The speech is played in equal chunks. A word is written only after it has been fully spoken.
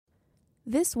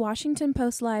This Washington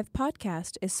Post Live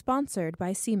podcast is sponsored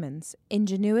by Siemens,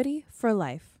 Ingenuity for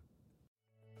Life.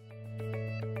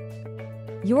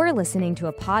 You're listening to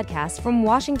a podcast from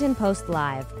Washington Post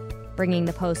Live, bringing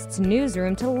the Post's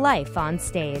newsroom to life on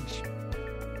stage.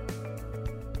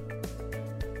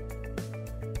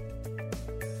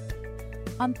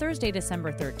 On Thursday,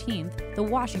 December 13th, the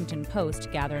Washington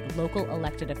Post gathered local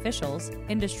elected officials,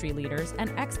 industry leaders,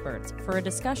 and experts for a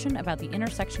discussion about the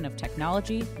intersection of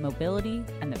technology, mobility,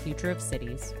 and the future of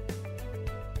cities.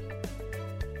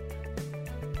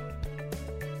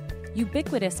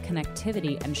 Ubiquitous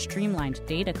connectivity and streamlined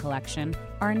data collection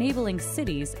are enabling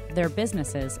cities, their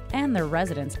businesses, and their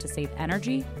residents to save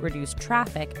energy, reduce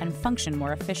traffic, and function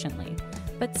more efficiently.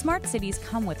 But smart cities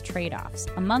come with trade-offs,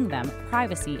 among them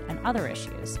privacy and other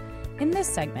issues. In this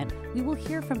segment, we will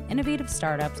hear from innovative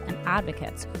startups and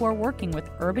advocates who are working with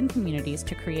urban communities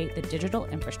to create the digital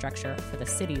infrastructure for the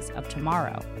cities of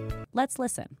tomorrow. Let's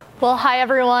listen. Well, hi,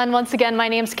 everyone. Once again, my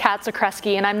name's Kat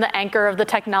Zakreski, and I'm the anchor of the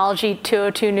Technology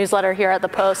 202 newsletter here at the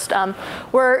Post.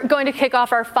 We're going to kick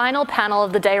off our final panel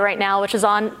of the day right now, which is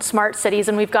on smart cities,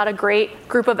 and we've got a great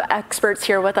group of experts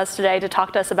here with us today to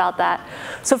talk to us about that.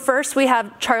 So first, we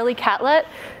have Charlie Catlett,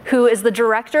 who is the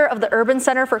director of the Urban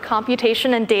Center for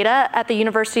Computation and Data at the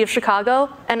University of Chicago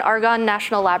and Argonne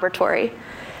National Laboratory.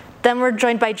 Then we're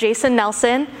joined by Jason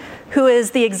Nelson, who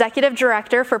is the executive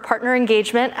director for partner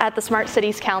engagement at the Smart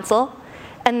Cities Council.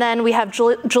 And then we have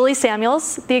Julie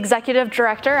Samuels, the executive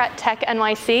director at Tech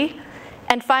NYC.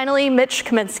 And finally, Mitch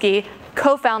Kaminsky,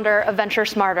 co-founder of Venture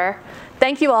Smarter.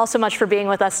 Thank you all so much for being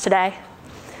with us today.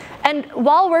 And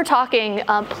while we're talking,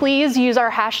 please use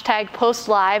our hashtag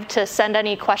 #PostLive to send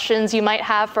any questions you might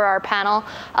have for our panel.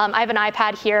 I have an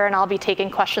iPad here, and I'll be taking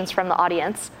questions from the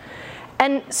audience.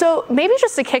 And so maybe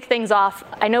just to kick things off,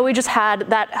 I know we just had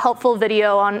that helpful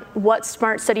video on what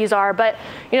smart cities are, but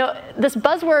this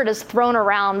buzzword is thrown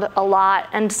around a lot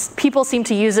and people seem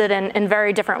to use it in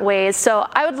very different ways. So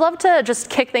I would love to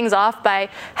just kick things off by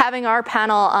having our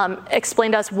panel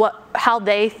explain to us how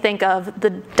they think of the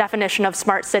definition of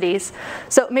smart cities.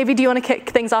 So maybe do you want to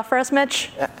kick things off for us, Mitch?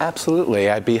 Absolutely,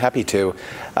 I'd be happy to.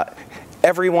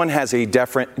 Everyone has a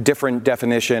different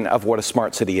definition of what a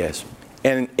smart city is.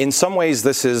 And in some ways,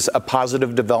 this is a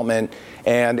positive development,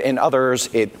 and in others,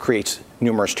 it creates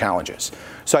numerous challenges.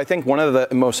 So I think one of the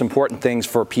most important things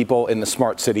for people in the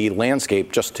smart city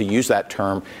landscape, just to use that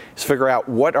term, is figure out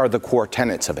what are the core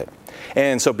tenets of it.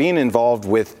 And so being involved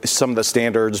with some of the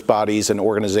standards bodies and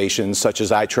organizations such as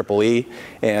IEEE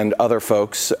and other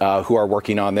folks who are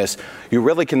working on this, you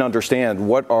really can understand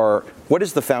what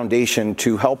is the foundation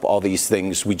to help all these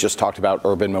things we just talked about: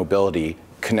 urban mobility,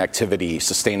 connectivity,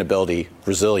 sustainability,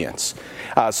 resilience.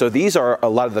 So these are a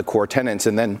lot of the core tenets.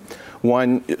 And then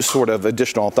one sort of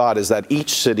additional thought is that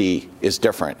each city is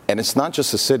different. And it's not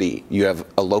just a city. You have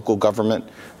a local government,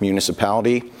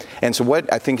 municipality. And so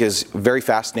what I think is very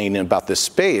fascinating about this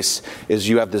space is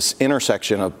you have this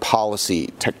intersection of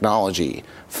policy, technology,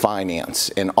 finance,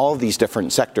 and all of these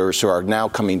different sectors who are now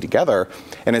coming together.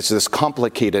 And it's this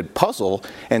complicated puzzle.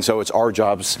 And so it's our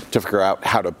jobs to figure out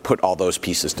how to put all those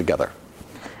pieces together.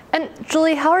 And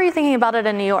Julie, how are you thinking about it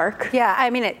in New York? Yeah, I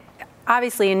mean,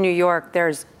 obviously in New York,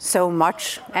 there's so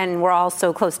much, and we're all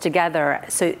so close together.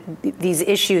 So these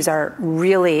issues are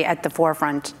really at the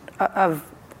forefront of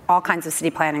all kinds of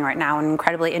city planning right now in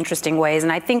incredibly interesting ways.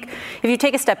 And I think if you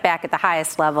take a step back at the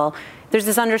highest level, there's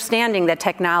this understanding that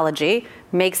technology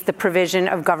makes the provision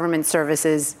of government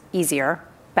services easier,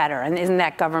 better. And isn't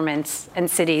that governments and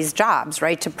cities' jobs,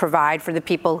 right, to provide for the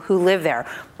people who live there?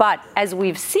 But as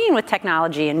we've seen with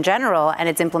technology in general and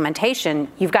its implementation,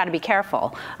 you've got to be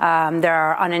careful. There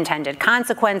are unintended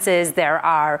consequences. There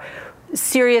are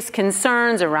serious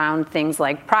concerns around things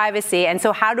like privacy. And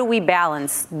so how do we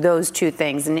balance those two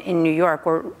things? In New York,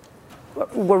 we're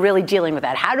really dealing with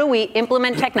that. How do we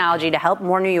implement technology to help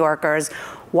more New Yorkers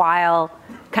while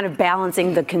kind of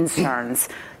balancing the concerns?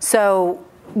 So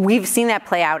we've seen that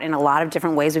play out in a lot of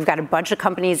different ways. We've got a bunch of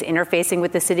companies interfacing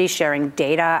with the city, sharing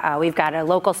data. We've got a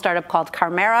local startup called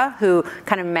Carmera who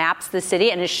kind of maps the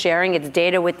city and is sharing its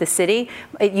data with the city.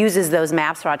 It uses those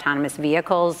maps for autonomous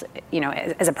vehicles,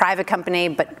 as a private company,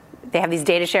 but they have these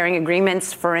data sharing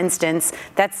agreements, for instance.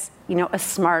 That's, a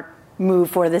smart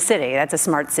move for the city. That's a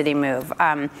smart city move.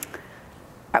 I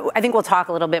think we'll talk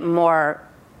a little bit more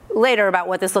later about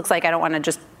what this looks like. I don't want to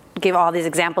just give all these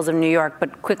examples of New York,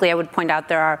 but quickly I would point out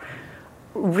there are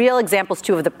real examples,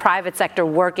 too, of the private sector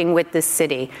working with the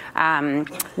city.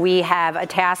 We have a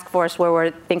task force where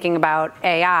we're thinking about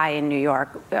AI in New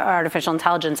York, artificial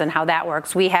intelligence, and how that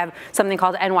works. We have something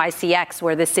called NYCX,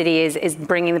 where the city is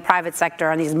bringing the private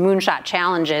sector on these moonshot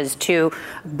challenges to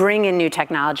bring in new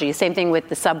technology. Same thing with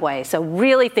the subway. So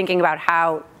really thinking about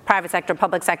how private sector,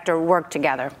 public sector work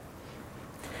together.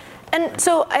 And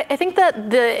so I think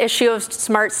that the issue of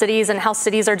smart cities and how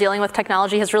cities are dealing with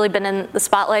technology has really been in the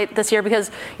spotlight this year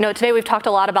because, today we've talked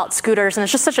a lot about scooters, and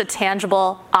it's just such a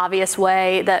tangible, obvious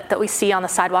way that we see on the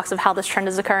sidewalks of how this trend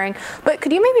is occurring. But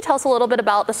could you maybe tell us a little bit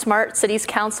about the Smart Cities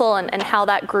Council and how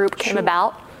that group came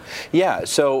about? Yeah,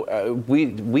 so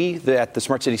we at the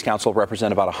Smart Cities Council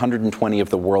represent about 120 of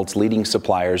the world's leading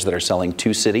suppliers that are selling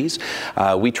to cities.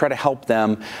 We try to help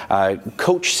them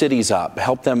coach cities up,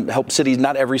 help cities.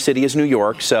 Not every city is New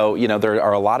York, so there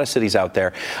are a lot of cities out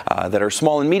there that are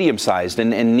small and medium-sized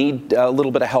and need a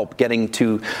little bit of help getting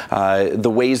to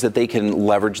the ways that they can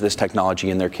leverage this technology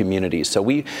in their communities. So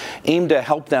we aim to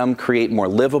help them create more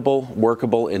livable,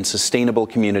 workable, and sustainable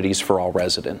communities for all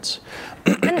residents.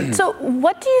 And so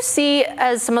what do you see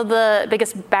as some of the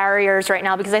biggest barriers right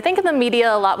now? Because I think in the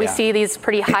media a lot we see these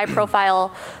pretty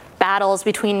high-profile battles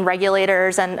between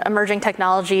regulators and emerging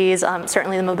technologies.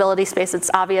 Certainly the mobility space, it's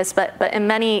obvious, but in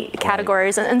many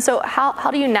categories. And so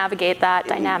how do you navigate that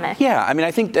dynamic? Yeah, I mean,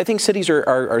 I think cities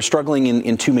are struggling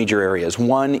in two major areas.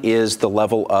 One is the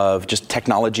level of just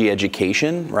technology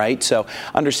education, right? So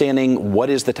understanding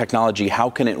what is the technology, how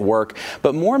can it work,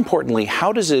 but more importantly,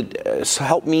 how does it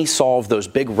help me solve those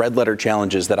big red letter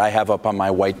challenges that I have up on my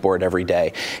whiteboard every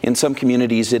day? In some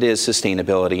communities, it is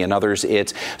sustainability. In others,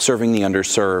 it's serving the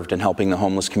underserved and helping the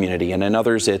homeless community. And in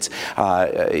others, it's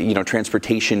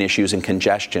transportation issues and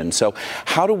congestion. So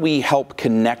how do we help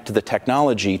connect the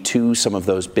technology to some of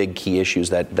those big key issues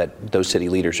that those city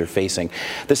leaders are facing?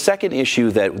 The second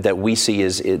issue that we see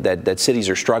is that cities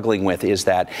are struggling with is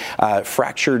that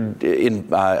fractured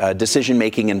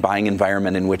decision-making and buying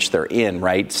environment in which they're in,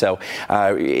 right? So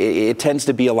it tends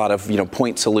to be a lot of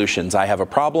point solutions. I have a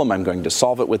problem, I'm going to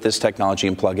solve it with this technology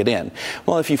and plug it in.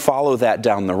 Well, if you follow that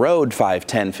down the road 5,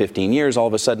 10, 15 years, all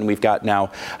of a sudden we've got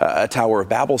now a Tower of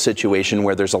Babel situation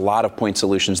where there's a lot of point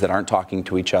solutions that aren't talking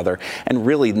to each other. And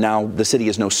really now the city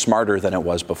is no smarter than it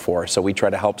was before. So we try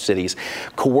to help cities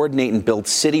coordinate and build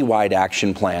citywide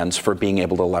action plans for being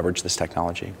able to leverage this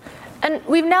technology. And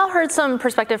we've now heard some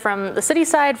perspective from the city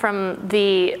side, from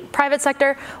the private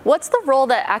sector. What's the role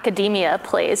that academia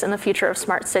plays in the future of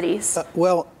smart cities?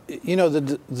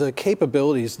 The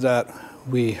capabilities that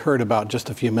we heard about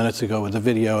just a few minutes ago with the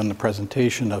video and the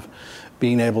presentation of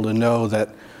being able to know that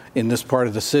in this part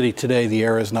of the city today the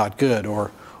air is not good, or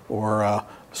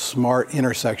smart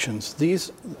intersections.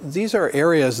 These are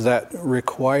areas that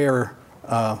require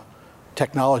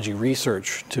technology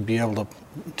research to be able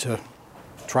to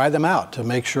try them out, to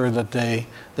make sure that they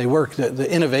work.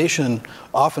 The innovation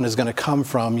often is going to come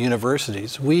from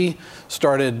universities. We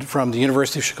started from the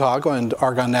University of Chicago and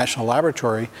Argonne National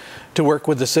Laboratory to work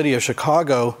with the city of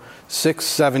Chicago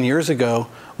 6-7 years ago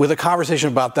with a conversation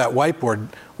about that whiteboard.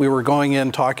 We were going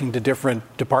in talking to different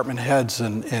department heads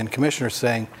and commissioners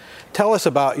saying, tell us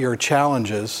about your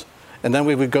challenges. And then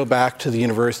we would go back to the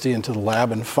university and to the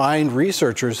lab and find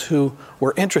researchers who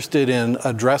were interested in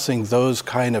addressing those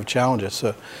kind of challenges.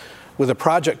 So with a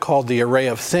project called the Array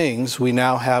of Things, we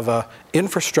now have an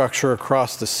infrastructure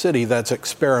across the city that's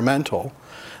experimental,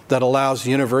 that allows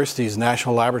universities,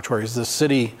 national laboratories, the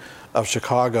city of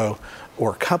Chicago,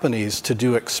 or companies to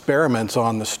do experiments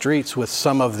on the streets with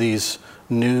some of these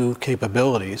new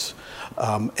capabilities.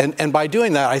 And by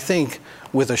doing that, I think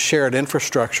with a shared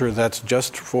infrastructure that's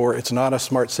just for, it's not a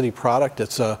smart city product,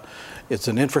 it's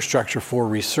an infrastructure for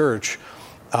research,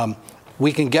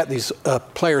 we can get these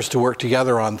players to work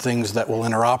together on things that will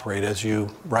interoperate, as you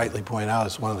rightly point out,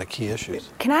 is one of the key issues.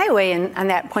 Can I weigh in on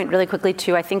that point really quickly,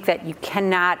 too? I think that you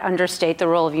cannot understate the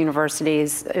role of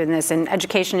universities in this, and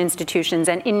education institutions.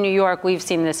 And in New York, we've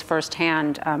seen this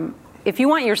firsthand. If you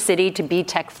want your city to be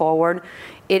tech forward,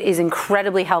 it is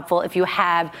incredibly helpful if you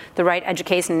have the right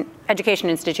education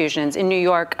institutions. In New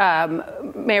York,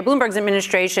 Mayor Bloomberg's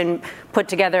administration put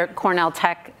together Cornell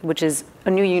Tech, which is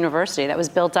a new university that was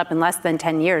built up in less than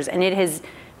 10 years. And it has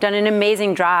done an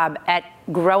amazing job at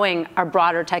growing our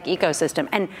broader tech ecosystem.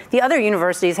 And the other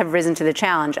universities have risen to the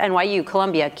challenge, NYU,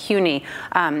 Columbia, CUNY.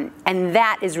 And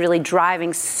that is really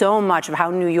driving so much of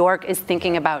how New York is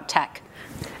thinking about tech.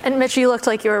 And Mitch, you looked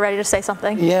like you were ready to say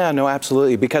something. Yeah, no,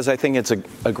 absolutely, because I think it's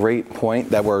a great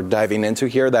point that we're diving into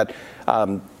here, that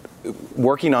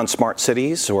working on smart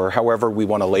cities, or however we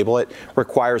want to label it,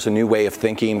 requires a new way of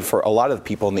thinking for a lot of the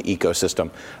people in the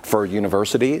ecosystem, for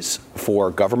universities, for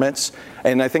governments.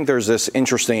 And I think there's this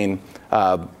interesting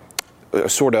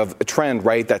sort of trend,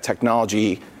 right, that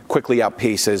technology quickly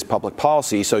outpaces public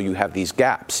policy, so you have these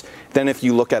gaps. Then if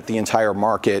you look at the entire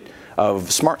market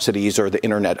of smart cities or the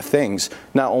Internet of Things,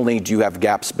 not only do you have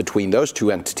gaps between those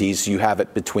two entities, you have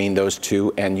it between those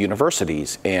two and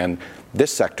universities and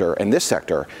this sector and this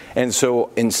sector. And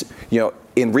so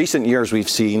in recent years, we've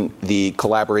seen the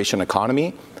collaboration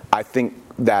economy. I think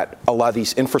that a lot of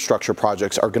these infrastructure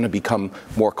projects are going to become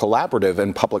more collaborative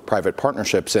and public-private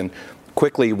partnerships. And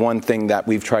quickly, one thing that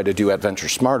we've tried to do at Venture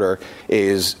Smarter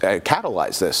is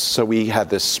catalyze this. So we had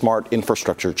this Smart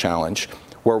Infrastructure Challenge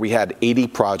where we had 80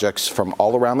 projects from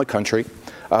all around the country,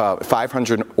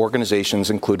 500 organizations,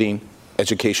 including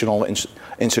educational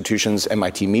institutions,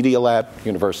 MIT Media Lab,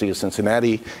 University of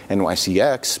Cincinnati,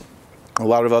 NYCX, a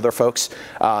lot of other folks.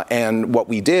 And what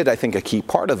we did, I think a key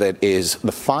part of it is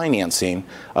the financing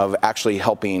of actually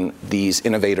helping these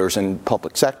innovators in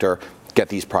public sector get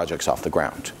these projects off the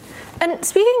ground. And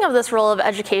speaking of this role of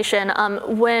education,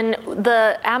 when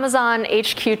the Amazon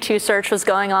HQ2 search was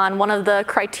going on, one of the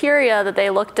criteria that they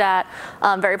looked at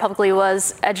very publicly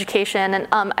was education.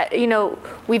 And,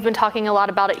 we've been talking a lot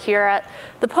about it here at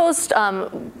the Post.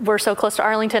 We're so close to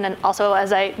Arlington. And also,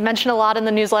 as I mention a lot in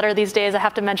the newsletter these days, I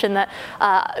have to mention that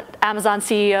Amazon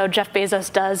CEO Jeff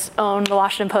Bezos does own the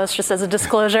Washington Post, just as a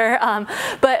disclosure.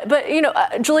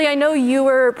 But Julie, I know you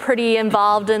were pretty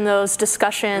involved in those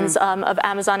discussions of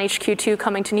Amazon HQ2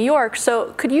 coming to New York.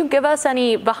 So could you give us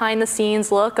any behind-the-scenes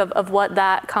look of what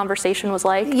that conversation was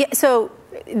like? Yeah,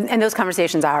 and those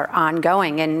conversations are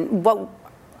ongoing. And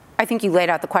I think you laid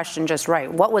out the question just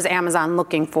right. What was Amazon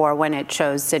looking for when it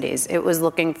chose cities? It was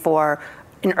looking for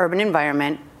an urban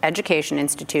environment, education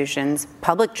institutions,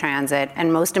 public transit,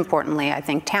 and most importantly, I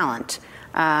think, talent,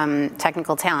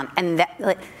 technical talent. And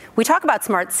we talk about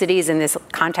smart cities in this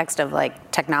context of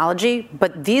technology,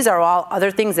 but these are all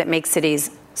other things that make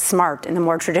cities smart in the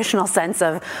more traditional sense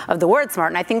of the word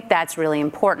smart. And I think that's really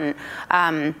important.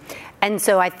 And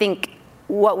so I think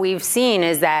what we've seen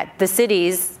is that the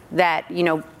cities that,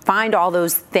 find all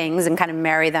those things and kind of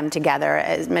marry them together,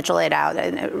 as Mitchell laid out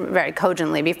very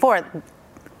cogently before,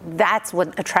 that's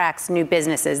what attracts new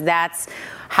businesses. That's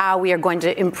how we are going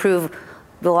to improve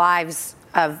the lives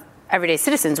of everyday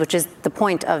citizens, which is the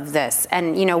point of this.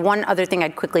 And, one other thing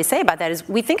I'd quickly say about that is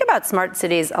we think about smart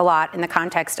cities a lot in the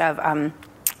context of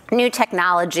new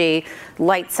technology,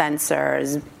 light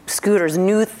sensors, scooters,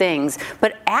 new things.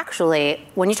 But actually,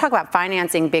 when you talk about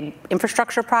financing big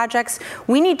infrastructure projects,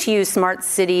 we need to use smart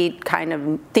city kind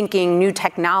of thinking, new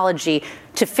technology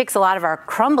to fix a lot of our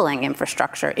crumbling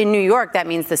infrastructure. In New York, that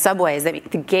means the subways, the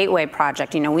Gateway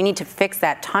project. We need to fix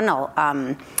that tunnel.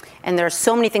 And there are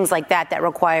so many things like that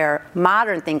require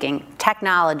modern thinking,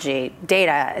 technology,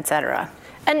 data, et cetera.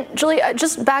 And Julie,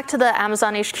 just back to the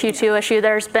Amazon HQ2 issue,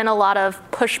 there's been a lot of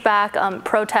pushback,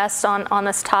 protests on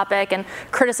this topic and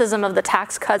criticism of the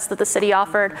tax cuts that the city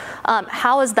offered.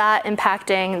 How is that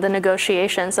impacting the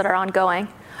negotiations that are ongoing?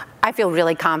 I feel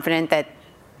really confident that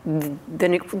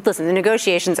the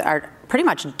negotiations are pretty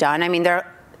much done. I mean,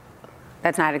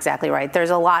 that's not exactly right.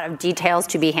 There's a lot of details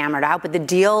to be hammered out, but the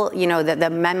deal, the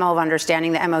memo of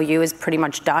understanding, the MOU is pretty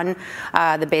much done,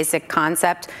 the basic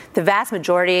concept. The vast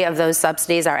majority of those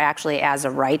subsidies are actually as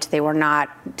of right. They were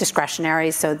not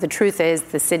discretionary. So the truth is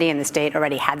the city and the state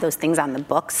already had those things on the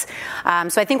books.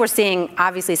 So I think we're seeing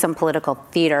obviously some political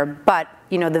theater, but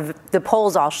the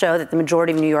polls all show that the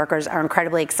majority of New Yorkers are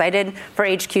incredibly excited for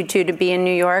HQ2 to be in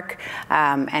New York,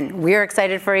 and we're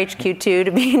excited for HQ2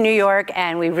 to be in New York,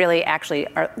 and we really actually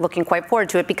are looking quite forward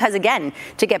to it because, again,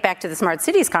 to get back to the smart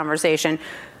cities conversation,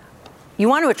 you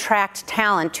want to attract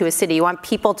talent to a city. You want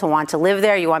people to want to live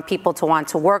there. You want people to want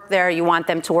to work there. You want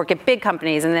them to work at big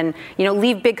companies and then,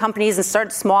 leave big companies and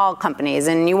start small companies.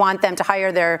 And you want them to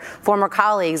hire their former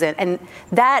colleagues. And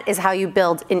that is how you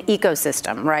build an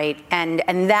ecosystem, right? And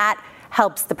that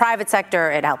helps the private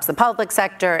sector. It helps the public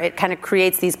sector. It kind of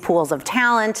creates these pools of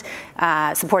talent,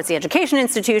 supports the education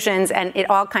institutions, and it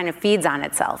all kind of feeds on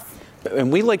itself.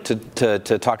 And we like to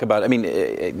talk about, I think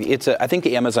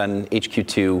the Amazon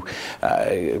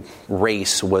HQ2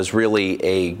 race was really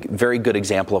a very good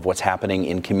example of what's happening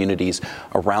in communities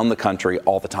around the country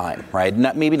all the time, right?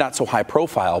 Maybe not so high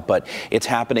profile, but it's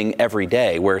happening every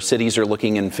day where cities are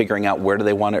looking and figuring out where do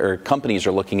they want to, or companies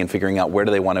are looking and figuring out where do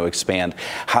they want to expand,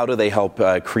 how do they help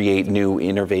create new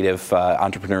innovative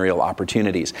entrepreneurial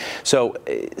opportunities. So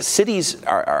cities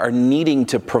are needing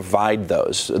to provide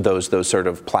those sort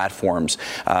of platforms platforms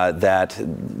that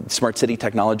smart city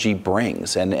technology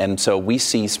brings. And so we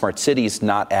see smart cities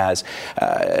not as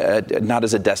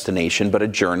a destination, but a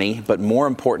journey, but more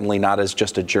importantly, not as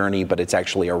just a journey, but it's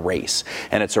actually a race.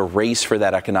 And it's a race for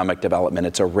that economic development.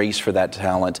 It's a race for that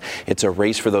talent. It's a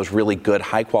race for those really good,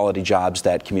 high-quality jobs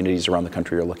that communities around the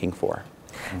country are looking for.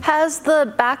 Has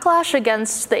the backlash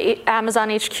against the Amazon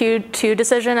HQ2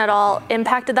 decision at all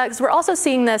impacted that? Because we're also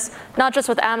seeing this not just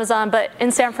with Amazon, but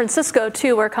in San Francisco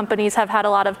too, where companies have had a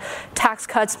lot of tax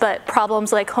cuts, but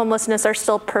problems like homelessness are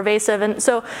still pervasive. And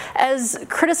so as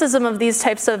criticism of these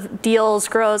types of deals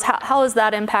grows, how is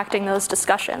that impacting those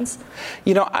discussions?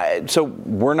 So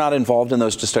we're not involved in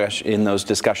those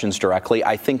discussions directly.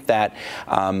 I think that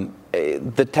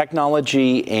the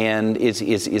technology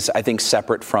is I think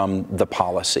separate from the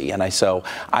policy, and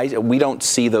we don't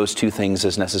see those two things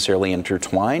as necessarily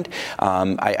intertwined.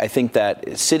 I think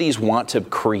that cities want to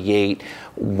create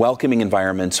welcoming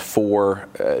environments for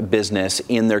business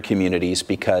in their communities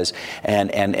because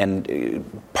and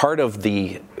part of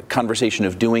the conversation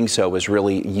of doing so is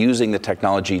really using the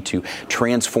technology to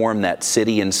transform that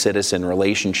city and citizen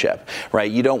relationship,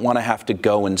 right? You don't want to have to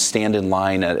go and stand in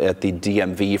line at the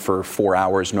DMV for 4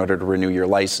 hours in order to renew your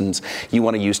license. You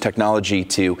want to use technology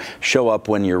to show up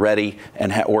when you're ready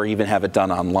and or even have it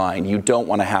done online. You don't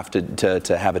want to have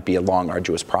to have it be a long,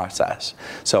 arduous process.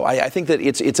 So I think that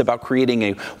it's about creating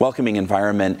a welcoming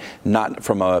environment, not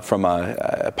from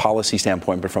a policy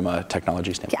standpoint, but from a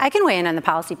technology standpoint. I can weigh in on the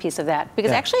policy piece of that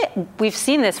because actually we've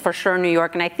seen this for sure in New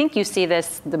York, and I think you see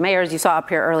this, the mayors you saw up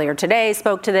here earlier today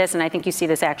spoke to this, and I think you see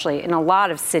this actually in a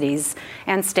lot of cities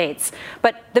and states.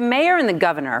 But the mayor and the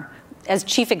governor, as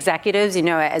chief executives,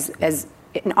 as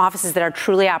in offices that are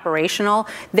truly operational,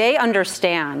 they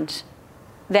understand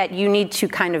that you need to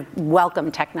kind of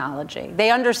welcome technology. They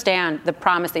understand the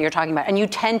promise that you're talking about. And you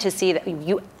tend to see that,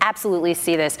 you absolutely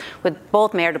see this with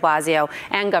both Mayor de Blasio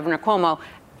and Governor Cuomo.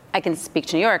 I can speak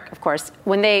to New York, of course,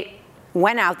 when they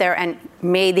went out there and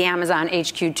made the Amazon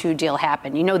HQ2 deal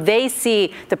happen. They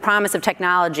see the promise of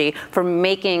technology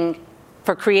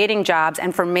for creating jobs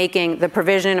and for making the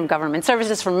provision of government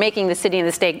services, for making the city and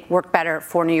the state work better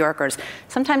for New Yorkers.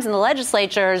 Sometimes in the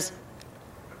legislatures,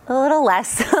 a little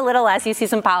less. You see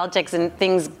some politics and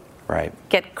things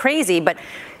get crazy, but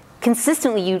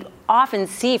consistently you often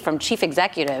see from chief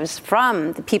executives,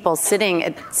 from the people sitting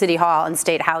at City Hall and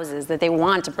state houses, that they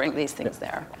want to bring these things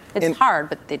there. It's hard,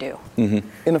 but they do. Mm-hmm.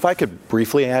 And if I could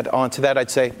briefly add on to that,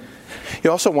 I'd say you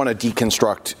also want to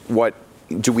deconstruct what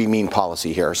do we mean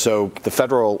policy here. So the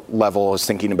federal level is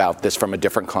thinking about this from a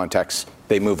different context.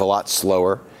 They move a lot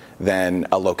slower than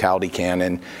a locality can.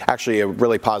 And actually a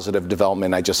really positive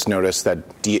development, I just noticed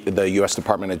that the U.S.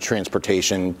 Department of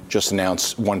Transportation just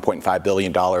announced $1.5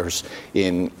 billion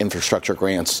in infrastructure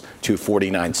grants to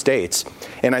 49 states.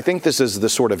 And I think this is the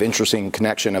sort of interesting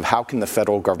connection of how can the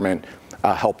federal government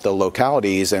help the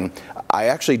localities. And I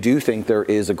actually do think there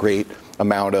is a great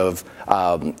amount of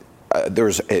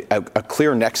there's a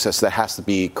clear nexus that has to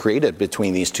be created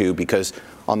between these two, because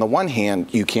on the one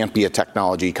hand, you can't be a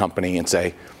technology company and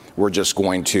say, we're just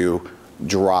going to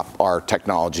drop our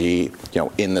technology,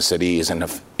 in the cities and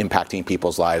impacting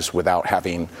people's lives without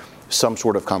having some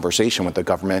sort of conversation with the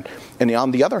government. And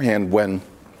on the other hand, when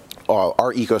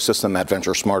our ecosystem at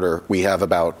Venture Smarter, we have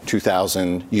about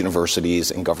 2,000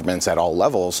 universities and governments at all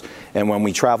levels. And when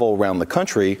we travel around the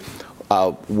country,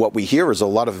 what we hear is a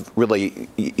lot of really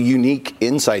unique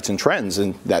insights and trends,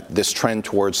 and that this trend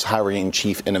towards hiring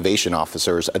chief innovation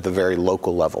officers at the very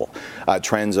local level,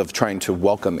 trends of trying to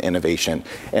welcome innovation,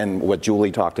 and what Julie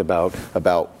talked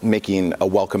about making a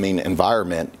welcoming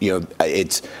environment.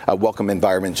 It's a welcome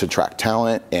environment to attract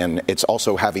talent, and it's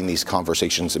also having these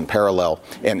conversations in parallel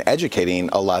and educating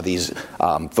a lot of these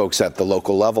folks at the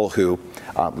local level who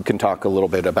can talk a little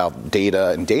bit about data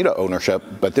and data ownership,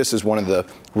 but this is one of the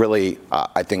really,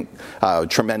 I think,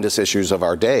 tremendous issues of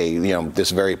our day,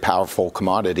 this very powerful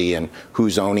commodity and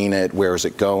who's owning it, where is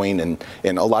it going, and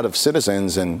a lot of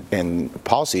citizens and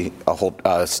policy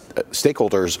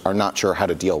stakeholders are not sure how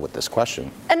to deal with this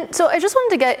question. And so I just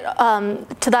wanted to get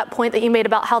to that point that you made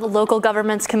about how the local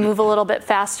governments can move a little bit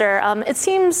faster. It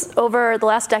seems over the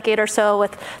last decade or so,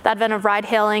 with the advent of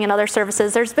ride-hailing and other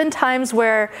services, there's been times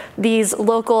where these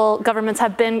local governments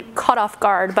have been caught off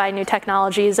guard by new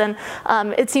technologies, and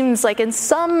it seems like in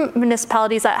some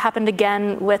municipalities that happened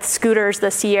again with scooters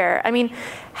this year. I mean,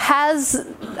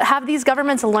 have these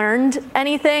governments learned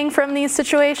anything from these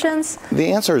situations?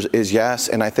 The answer is yes,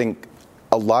 and I think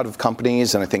a lot of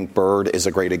companies, and I think Bird is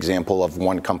a great example of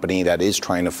one company that is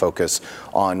trying to focus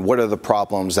on what are the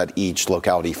problems that each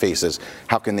locality faces.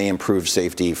 How can they improve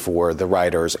safety for the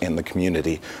riders and the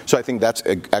community? So I think that's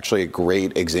actually a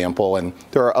great example. And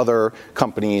there are other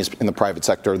companies in the private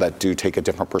sector that do take a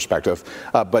different perspective.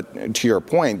 But to your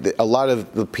point, a lot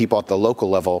of the people at the local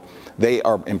level, they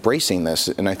are embracing this.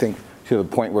 And I think to the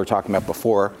point we were talking about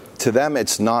before, to them,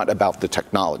 it's not about the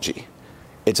technology.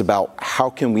 It's about how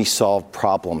can we solve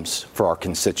problems for our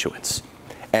constituents.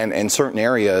 And in certain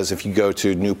areas, if you go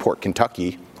to Newport,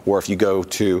 Kentucky, or if you go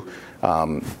to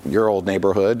your old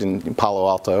neighborhood in Palo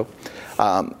Alto,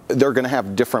 they're going to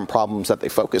have different problems that they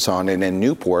focus on. And in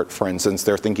Newport, for instance,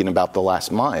 they're thinking about the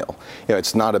last mile.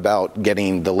 It's not about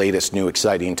getting the latest new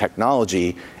exciting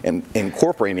technology and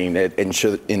incorporating it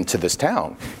into this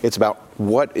town. It's about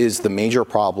what is the major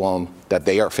problem that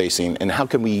they are facing and how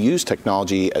can we use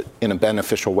technology in a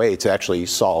beneficial way to actually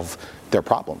solve their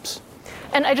problems.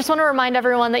 And I just want to remind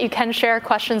everyone that you can share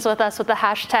questions with us with the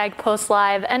hashtag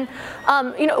 #PostLive. And,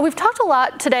 we've talked a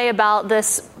lot today about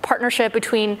this partnership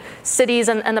between cities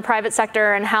and the private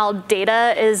sector and how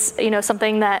data is,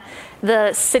 something that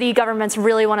the city governments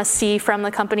really want to see from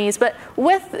the companies. But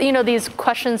with, these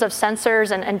questions of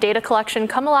sensors and data collection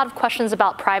come a lot of questions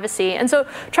about privacy. And so,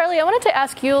 Charlie, I wanted to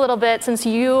ask you a little bit, since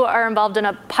you are involved in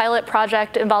a pilot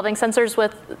project involving sensors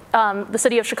with the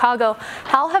city of Chicago,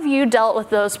 how have you dealt with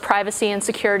those privacy and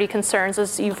security concerns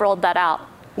as you've rolled that out?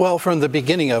 Well, from the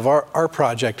beginning of our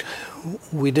project,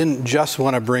 we didn't just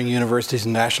want to bring universities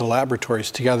and national laboratories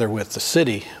together with the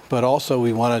city, but also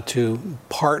we wanted to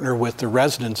partner with the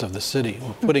residents of the city.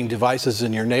 We're putting devices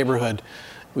in your neighborhood.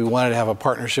 We wanted to have a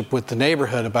partnership with the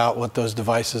neighborhood about what those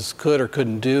devices could or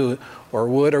couldn't do, or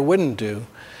would or wouldn't do.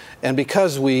 And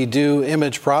because we do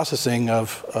image processing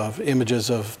of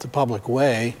images of the public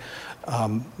way,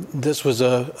 this was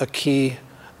a key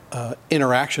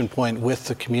interaction point with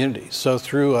the community. So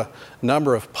through a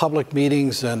number of public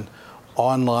meetings and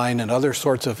online and other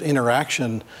sorts of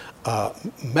interaction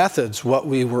methods, what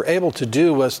we were able to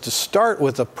do was to start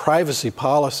with a privacy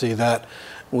policy that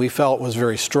we felt was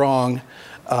very strong,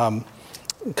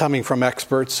 coming from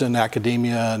experts in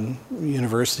academia and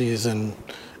universities and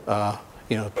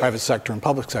private sector and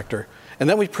public sector. And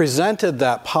then we presented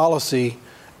that policy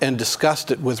and discussed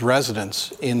it with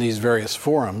residents in these various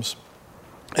forums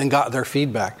and got their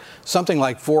feedback. Something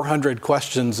like 400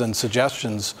 questions and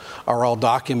suggestions are all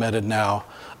documented now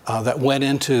that went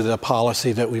into the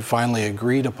policy that we finally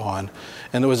agreed upon.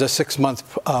 And there was a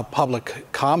 6-month public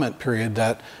comment period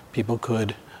that people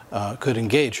could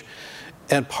engage.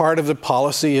 And part of the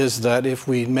policy is that if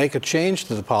we make a change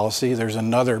to the policy, there's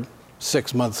another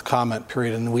 6-month comment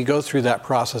period, and we go through that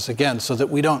process again so that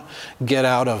we don't get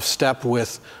out of step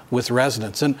with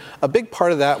residents. And a big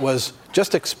part of that was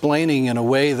just explaining in a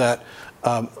way that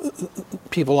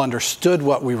people understood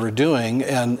what we were doing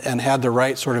and had the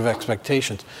right sort of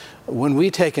expectations. When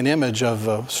we take an image of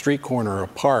a street corner or a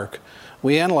park,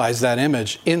 we analyze that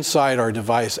image inside our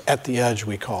device at the edge,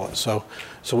 we call it. So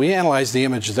we analyze the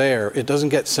image there. It doesn't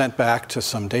get sent back to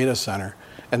some data center.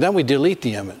 And then we delete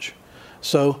the image.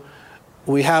 So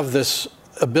we have this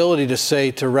ability to say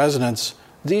to residents,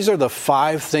 these are the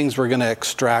 5 things we're going to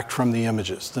extract from the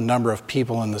images: the number of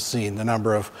people in the scene, the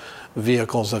number of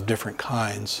vehicles of different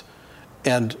kinds.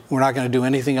 And we're not going to do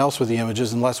anything else with the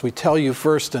images unless we tell you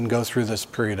first and go through this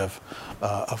period of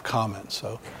comment.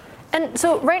 And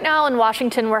so right now in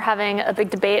Washington, we're having a big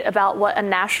debate about what a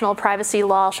national privacy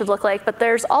law should look like, but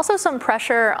there's also some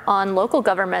pressure on local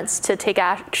governments to take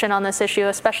action on this issue,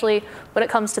 especially when it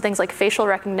comes to things like facial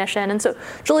recognition. And so,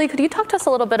 Julie, could you talk to us a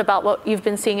little bit about what you've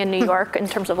been seeing in New York in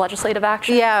terms of legislative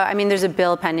action? Yeah, there's a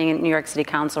bill pending in New York City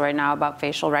Council right now about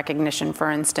facial recognition,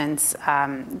 for instance,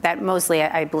 that mostly,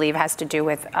 I believe, has to do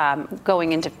with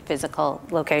going into physical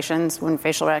locations when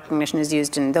facial recognition is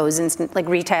used in those instances, like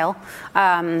retail.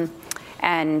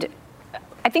 And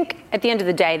I think at the end of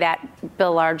the day, that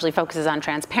bill largely focuses on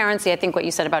transparency. I think what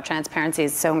you said about transparency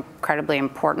is so incredibly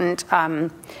important.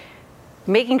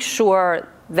 Making sure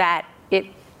that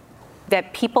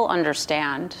that people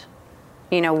understand,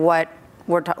 what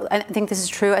we're talking. I think this is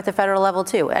true at the federal level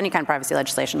too. Any kind of privacy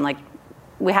legislation, like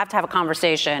we have to have a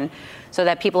conversation so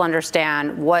that people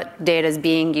understand what data is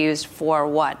being used for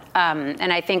what.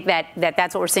 And I think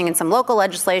that's what we're seeing in some local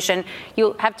legislation.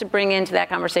 You have to bring into that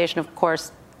conversation, of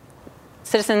course,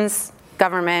 citizens,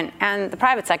 government, and the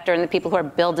private sector and the people who are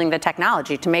building the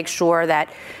technology to make sure that,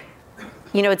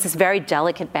 it's this very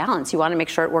delicate balance. You want to make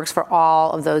sure it works for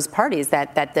all of those parties,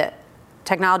 that the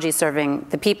technology is serving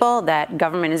the people, that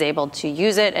government is able to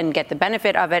use it and get the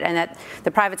benefit of it, and that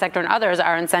the private sector and others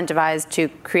are incentivized to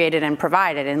create it and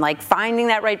provide it. And like finding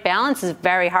that right balance is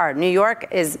very hard. New York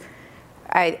is,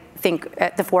 I think,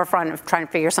 at the forefront of trying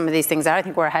to figure some of these things out. I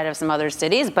think we're ahead of some other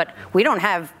cities, but we don't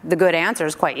have the good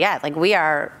answers quite yet. Like, we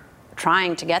are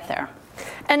trying to get there.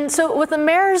 And so with the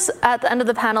mayors at the end of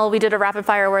the panel, we did a rapid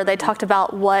fire where they talked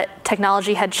about what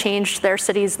technology had changed their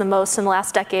cities the most in the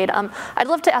last decade. I'd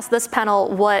love to ask this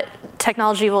panel what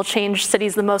technology will change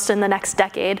cities the most in the next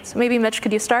decade. So maybe Mitch,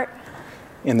 could you start?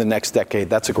 In the next decade,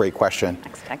 that's a great question.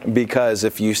 Next decade. Because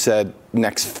if you said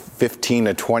next 15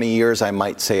 to 20 years, I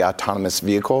might say autonomous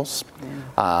vehicles.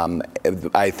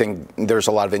 I think there's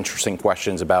a lot of interesting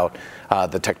questions about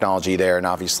the technology there, and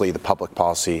obviously the public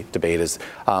policy debate is.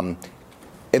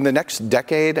 In the next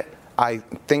decade, I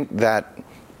think that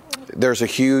there's a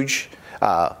huge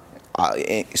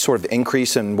sort of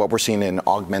increase in what we're seeing in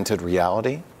augmented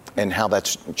reality and how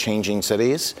that's changing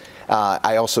cities.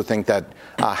 I also think that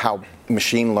how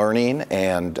machine learning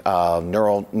and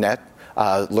neural net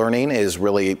learning is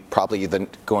really probably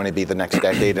going to be the next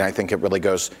decade, and I think it really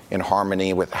goes in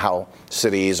harmony with how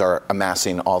cities are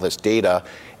amassing all this data.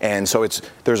 And so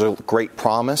there's a great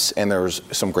promise, and there's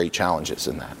some great challenges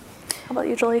in that. How about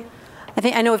you, Julie?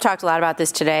 I know we've talked a lot about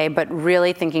this today, but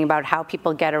really thinking about how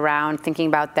people get around, thinking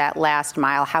about that last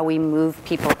mile, how we move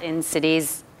people in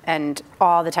cities, and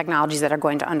all the technologies that are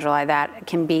going to underlie that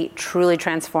can be truly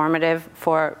transformative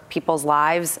for people's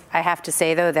lives. I have to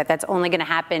say, though, that that's only going to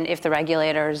happen if the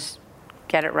regulators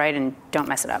get it right and don't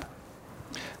mess it up.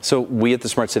 So we at the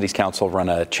Smart Cities Council run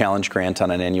a challenge grant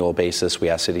on an annual basis. We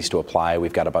ask cities to apply.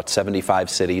 We've got about 75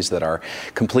 cities that are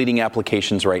completing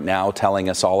applications right now, telling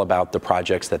us all about the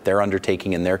projects that they're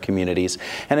undertaking in their communities.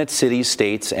 And it's cities,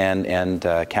 states, and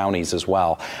counties as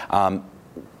well.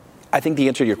 I think the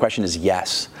answer to your question is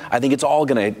yes. I think it's all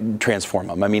going to transform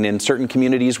them. I mean, in certain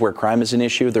communities where crime is an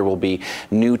issue, there will be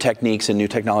new techniques and new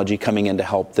technology coming in to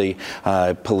help the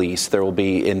police. There will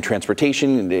be in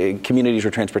transportation, communities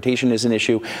where transportation is an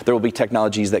issue, there will be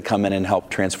technologies that come in and help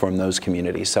transform those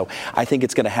communities. So I think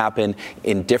it's going to happen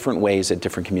in different ways at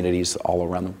different communities all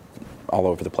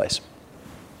over the place.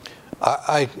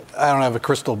 I don't have a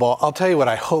crystal ball. I'll tell you what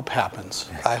I hope happens.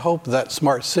 I hope that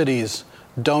smart cities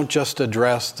don't just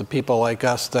address the people like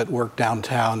us that work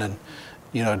downtown and,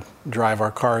 drive our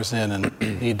cars in and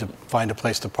need to find a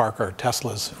place to park our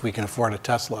Teslas if we can afford a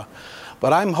Tesla.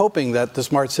 But I'm hoping that the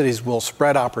smart cities will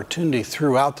spread opportunity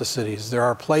throughout the cities. There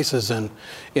are places in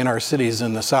our cities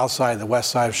in the south side, the west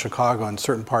side of Chicago, and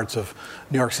certain parts of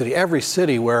New York City, every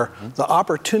city where the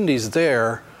opportunities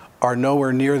there are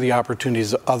nowhere near the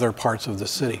opportunities of other parts of the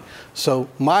city. So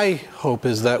my hope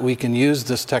is that we can use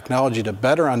this technology to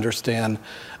better understand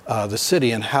the city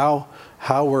and how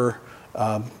we're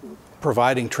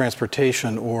providing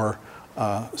transportation or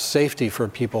safety for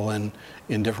people in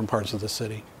different parts of the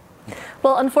city.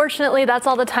 Well, unfortunately, that's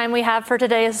all the time we have for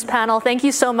today's panel. Thank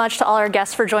you so much to all our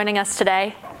guests for joining us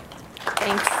today.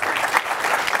 Thanks.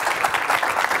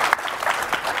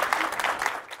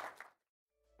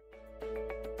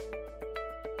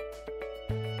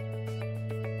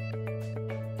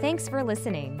 Thanks for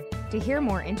listening. To hear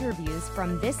more interviews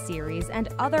from this series and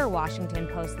other Washington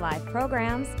Post Live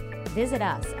programs, visit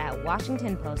us at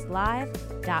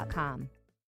WashingtonPostLive.com.